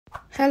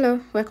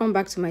Hello, welcome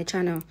back to my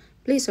channel.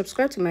 Please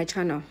subscribe to my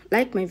channel,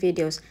 like my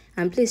videos,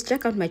 and please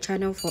check out my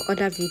channel for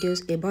other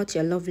videos about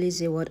your lovely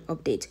Zeeworld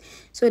update.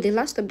 So the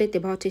last update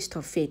about Twist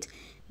of Fate.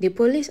 The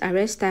police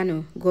arrest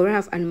Tanu,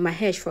 Gaurav and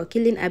Mahesh for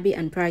killing Abhi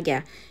and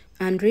Pragya.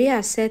 And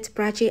Rhea set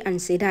Prachi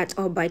and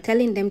Siddharth up by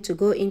telling them to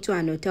go into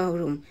an hotel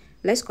room.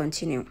 Let's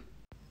continue.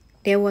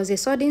 There was a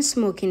sudden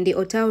smoke in the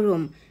hotel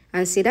room,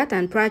 and Siddharth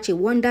and Prachi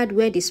wondered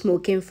where the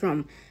smoke came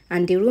from,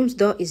 and the room's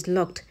door is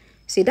locked.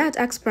 Siddharth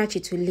asked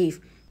Prachi to leave,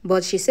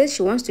 but she says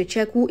she wants to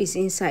check who is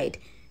inside.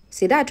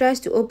 Siddharth tries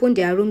to open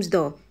their room's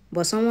door,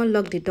 but someone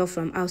locked the door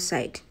from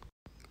outside.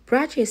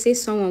 Prachi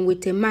sees someone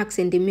with a mask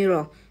in the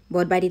mirror,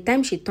 but by the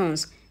time she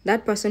turns,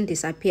 that person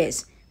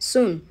disappears.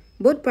 Soon,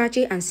 both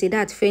Prachi and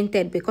Siddharth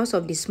fainted because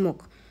of the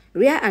smoke.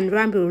 Rhea and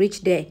Ranbir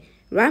reach there.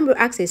 Ranbir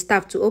asks his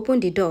staff to open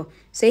the door,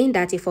 saying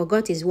that he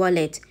forgot his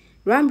wallet.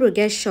 Ranbir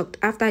gets shocked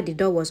after the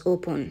door was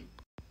open.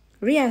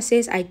 Rhea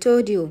says, "I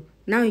told you,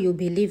 now you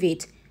believe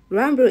it."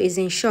 Ranbir is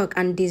in shock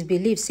and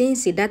disbelief seeing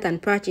Siddharth and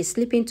Prachi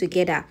sleeping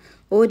together,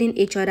 holding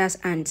each other's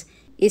hands.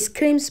 He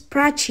screams,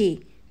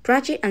 "Prachi!"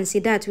 Prachi and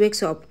Siddharth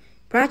wakes up.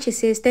 Prachi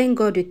says, "Thank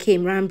God you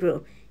came,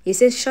 Ranbir." He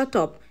says, "Shut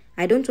up,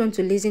 I don't want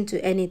to listen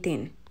to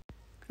anything."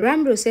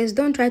 Ranbir says,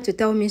 "Don't try to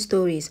tell me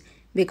stories,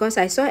 because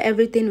I saw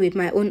everything with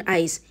my own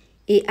eyes."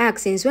 He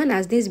asks, "Since when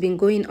has this been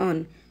going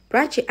on?"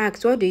 Prachi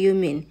asks, "What do you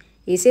mean?"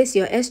 He says,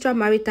 "Your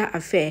extramarital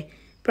affair."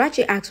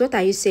 Prachi asks, "What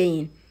are you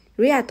saying?"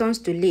 Rhea turns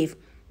to leave.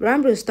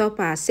 Ranbir stops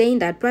her, saying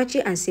that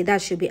Prachi and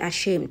Siddharth should be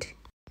ashamed.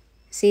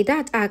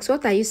 Siddharth asks,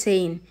 "What are you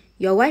saying?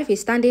 Your wife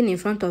is standing in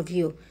front of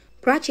you."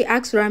 Prachi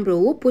asks Ranbir,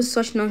 "Who put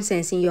such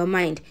nonsense in your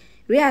mind?"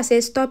 Rhea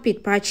says, "Stop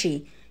it,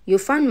 Prachi. You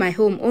found my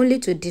home only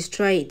to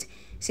destroy it."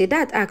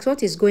 Siddharth asks,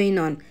 "What is going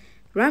on?"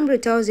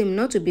 Ranbir tells him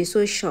not to be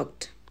so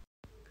shocked.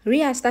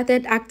 Rhea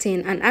started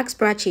acting and asked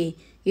Prachi,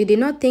 "You did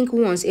not think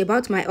once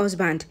about my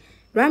husband?"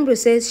 Ranbir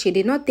says she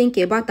did not think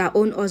about her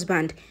own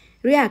husband.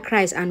 Rhea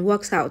cries and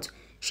walks out.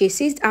 She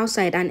sits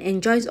outside and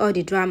enjoys all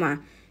the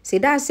drama.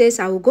 Siddharth says,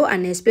 "I will go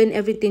and explain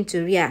everything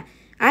to Rhea.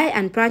 I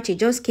and Prachi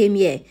just came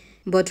here."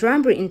 But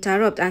Ranbir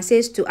interrupts and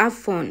says to have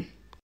fun.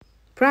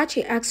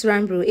 Prachi asks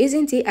Ranbir,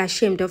 isn't he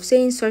ashamed of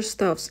saying such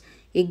stuffs?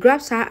 He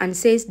grabs her and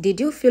says, "Did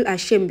you feel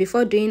ashamed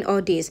before doing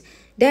all this?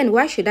 Then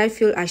why should I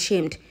feel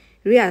ashamed?"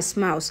 Rhea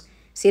smiles.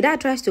 Siddharth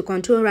tries to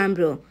control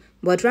Ranbir,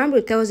 but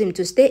Ranbir tells him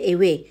to stay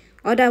away,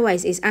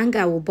 otherwise his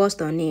anger will burst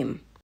on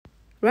him.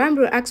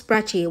 Ranbir asks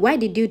Prachi, "Why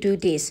did you do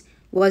this?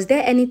 Was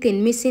there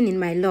anything missing in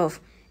my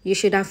love? You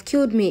should have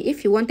killed me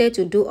if you wanted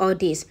to do all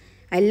this.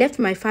 I left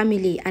my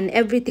family and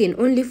everything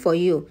only for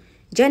you.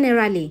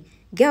 Generally,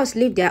 girls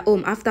leave their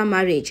home after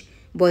marriage,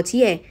 but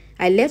here,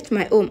 I left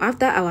my home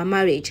after our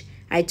marriage.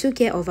 I took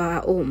care of our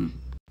home."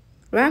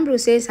 Ranbir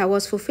says, "I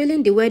was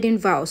fulfilling the wedding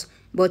vows,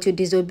 but you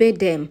disobeyed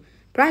them."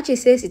 Prachi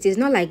says, "It is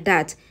not like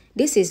that.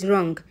 This is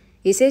wrong."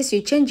 He says,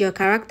 "You change your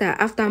character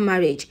after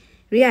marriage."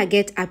 Rhea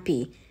gets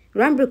happy.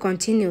 Ranbir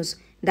continues,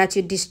 "That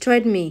you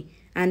destroyed me,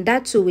 and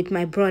that too with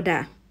my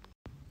brother."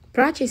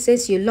 Prachi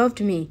says, "You loved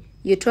me.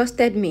 You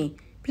trusted me.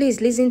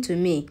 Please listen to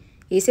me."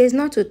 He says,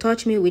 "Not to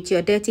touch me with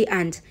your dirty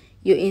hands.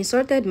 You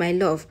insulted my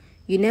love.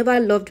 You never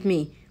loved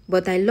me,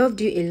 but I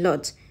loved you a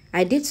lot.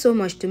 I did so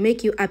much to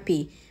make you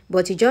happy,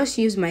 but you just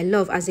used my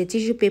love as a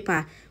tissue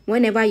paper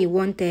whenever you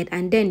wanted,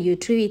 and then you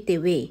threw it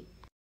away."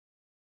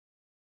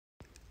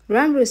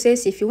 Ranbir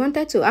says, "If you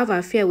wanted to have an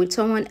affair with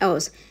someone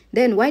else,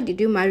 then why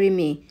did you marry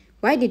me?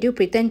 Why did you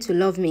pretend to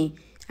love me?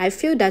 I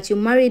feel that you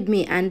married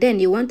me and then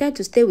you wanted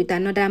to stay with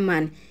another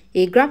man."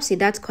 He grabs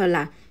Siddharth's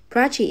collar.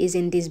 Prachi is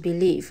in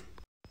disbelief.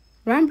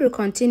 Ranbir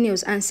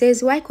continues and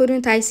says, "Why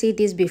couldn't I see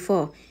this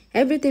before?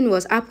 Everything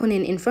was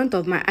happening in front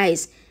of my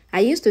eyes. I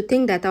used to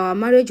think that our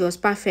marriage was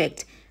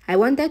perfect. I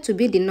wanted to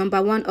be the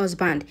 #1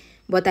 husband,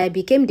 but I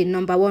became the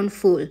 #1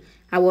 fool.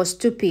 I was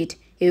stupid,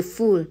 a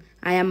fool.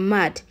 I am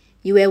mad.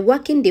 You were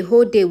working the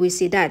whole day with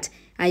Siddharth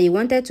and you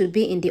wanted to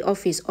be in the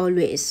office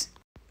always."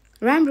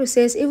 Ranbir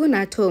says, "Even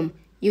at home,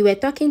 you were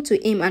talking to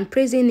him and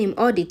praising him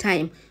all the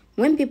time.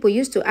 When people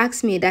used to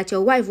ask me that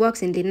your wife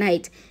works in the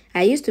night,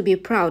 I used to be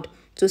proud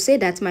to say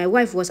that my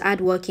wife was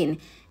hardworking.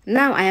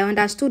 Now I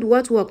understood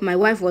what work my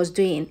wife was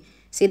doing."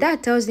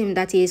 Siddharth tells him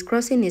that he is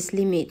crossing his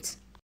limit.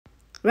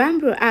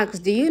 Ranbir asks,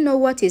 "Do you know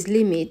what is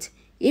limit?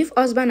 If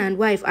husband and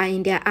wife are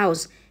in their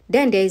house,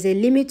 then there is a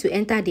limit to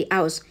enter the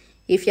house.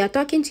 If you are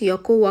talking to your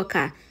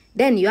co-worker,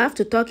 then you have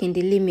to talk in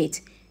the limit.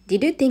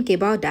 Did you think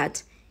about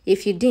that?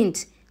 If you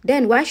didn't,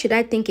 then why should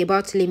I think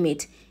about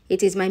limit?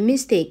 It is my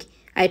mistake.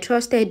 I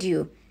trusted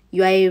you.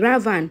 You are a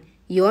raven.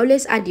 You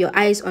always had your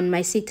eyes on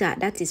my sitter,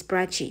 that is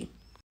Prachi."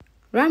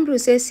 Ranbir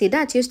says,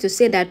 "Siddharth used to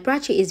say that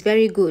Prachi is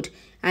very good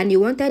and you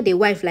wanted a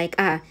wife like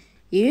her.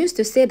 You used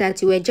to say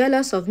that you were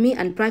jealous of me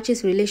and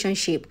Prachi's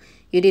relationship.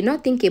 You did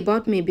not think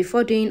about me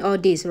before doing all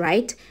this,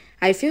 right?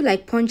 I feel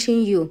like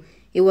punching you."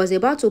 He was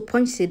about to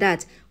punch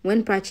Siddharth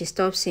when Prachi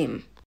stops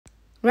him.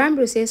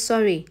 Ranbir says,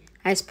 "Sorry,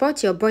 I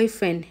spot your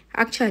boyfriend,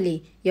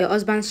 actually your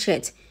husband's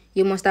shirt.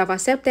 You must have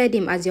accepted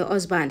him as your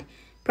husband."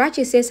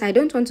 Prachi says, "I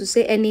don't want to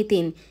say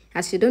anything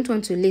as you don't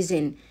want to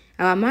listen.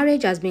 Our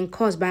marriage has been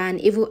caused by an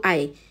evil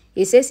eye.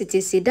 He says it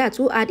is Siddharth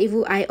who had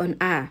evil eye on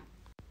her.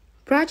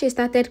 Prachi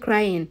started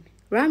crying.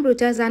 Ranbir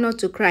tells her not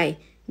to cry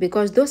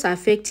because those are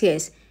fake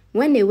tears.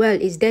 When a well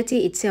is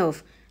dirty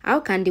itself, how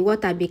can the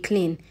water be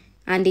clean?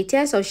 And the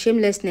tears of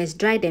shamelessness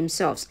dry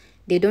themselves.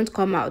 They don't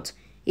come out.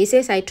 He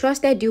says, I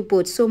trusted you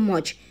both so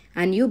much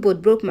and you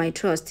both broke my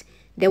trust.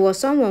 There was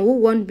someone who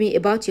warned me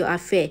about your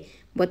affair,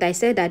 but I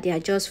said that they are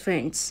just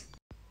friends.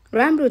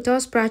 Ranbir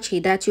tells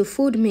Prachi that you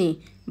fooled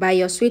me by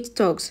your sweet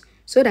talks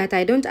so that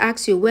I don't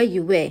ask you where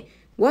you were.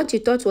 What you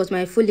thought was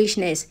my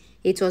foolishness,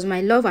 it was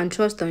my love and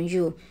trust on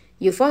you.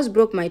 You first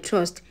broke my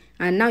trust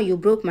and now you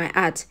broke my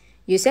heart.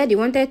 You said you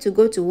wanted to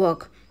go to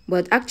work,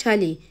 but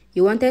actually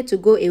you wanted to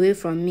go away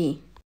from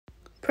me.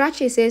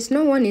 Prachi says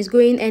no one is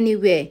going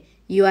anywhere.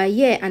 You are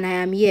here and I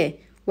am here.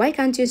 Why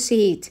can't you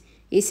see it?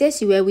 He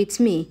says you were with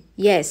me,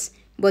 yes,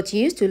 but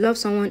you used to love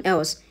someone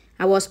else.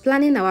 I was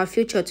planning our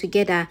future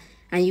together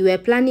and you were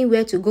planning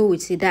where to go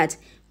with Siddharth.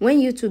 When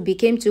you two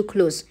became too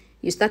close,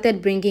 you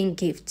started bringing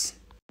gifts.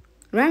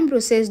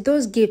 Ranbir says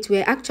those gifts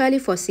were actually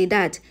for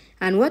Siddharth,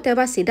 and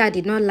whatever Siddharth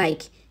did not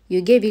like,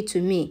 you gave it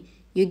to me.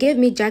 You gave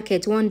me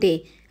jacket one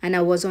day and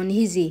I was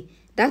uneasy.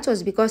 That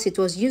was because it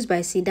was used by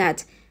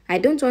Siddharth. I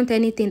don't want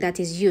anything that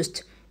is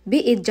used,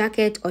 be it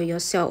jacket or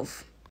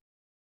yourself.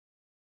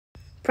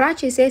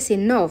 Prachi says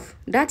enough,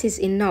 that is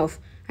enough.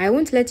 I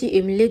won't let you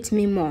humiliate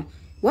me more.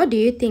 What do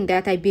you think,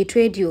 that I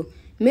betrayed you,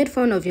 made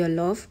fun of your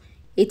love?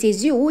 It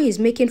is you who is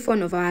making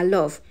fun of our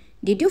love.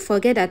 Did you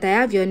forget that I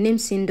have your name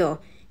Sindor?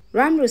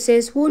 Ranbir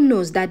says who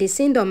knows that the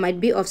Sindor might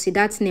be of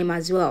Siddharth's name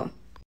as well.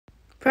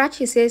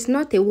 Prachi says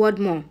not a word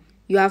more.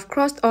 You have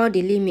crossed all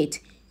the limit.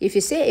 If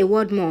you say a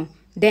word more,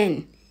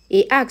 then.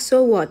 He asks,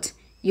 so what?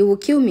 You will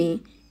kill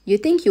me? You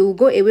think you will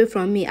go away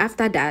from me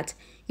after that?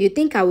 You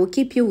think I will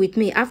keep you with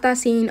me after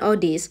seeing all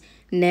this?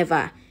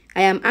 Never.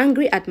 I am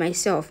angry at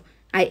myself.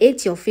 I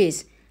hate your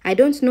face. I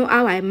don't know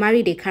how I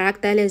married a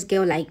characterless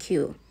girl like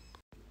you.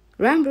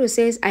 Ranbir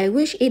says, I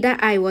wish either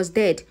I was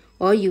dead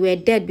or you were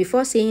dead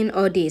before seeing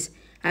all this.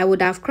 I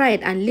would have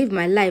cried and lived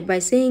my life by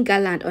saying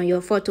gallant on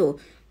your photo,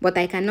 but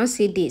I cannot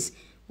see this.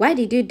 Why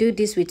did you do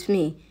this with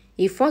me?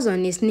 He falls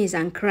on his knees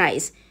and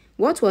cries.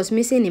 What was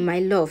missing in my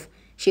love?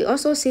 She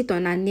also sits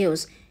on her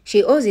nails.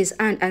 She holds his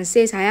hand and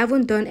says, I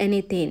haven't done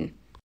anything.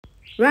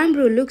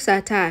 Ranbir looks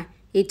at her.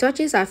 He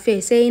touches her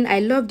face, saying, I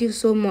loved you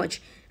so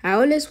much. I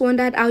always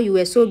wondered how you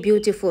were so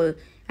beautiful.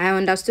 I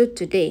understood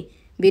today.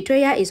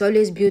 Betrayal is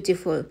always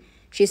beautiful.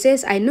 She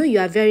says, I know you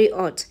are very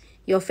hot.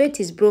 Your faith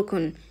is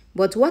broken.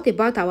 But what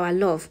about our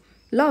love?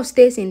 Love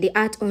stays in the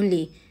heart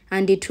only.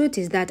 And the truth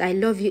is that I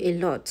love you a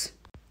lot.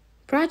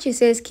 Prachi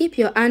says, keep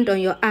your hand on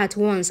your heart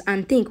once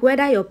and think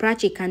whether your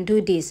Prachi can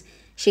do this.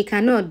 She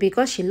cannot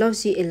because she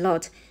loves you a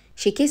lot.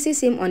 She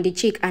kisses him on the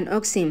cheek and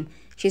hugs him.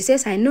 She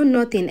says, I know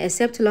nothing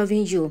except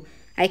loving you.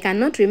 I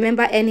cannot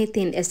remember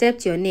anything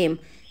except your name.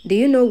 Do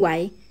you know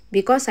why?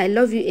 Because I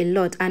love you a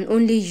lot and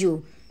only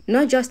you.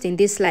 Not just in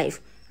this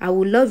life. I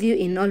will love you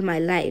in all my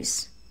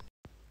lives.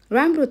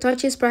 Ranbir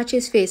touches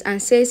Prachi's face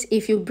and says,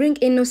 if you bring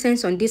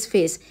innocence on this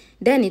face,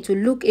 then it will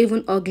look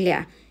even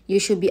uglier. You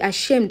should be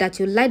ashamed that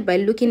you lied by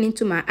looking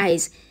into my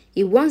eyes.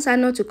 He wants her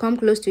not to come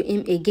close to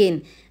him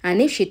again,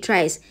 and if she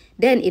tries,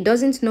 then he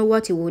doesn't know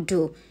what he will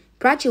do.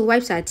 Prachi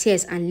wipes her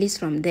tears and leaves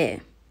from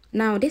there.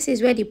 Now, this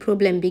is where the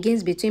problem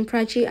begins between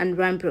Prachi and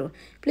Ranbir.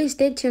 Please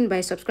stay tuned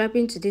by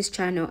subscribing to this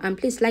channel, and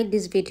please like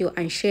this video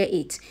and share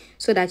it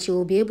so that you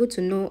will be able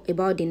to know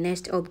about the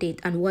next update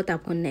and what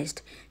happened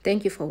next.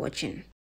 Thank you for watching.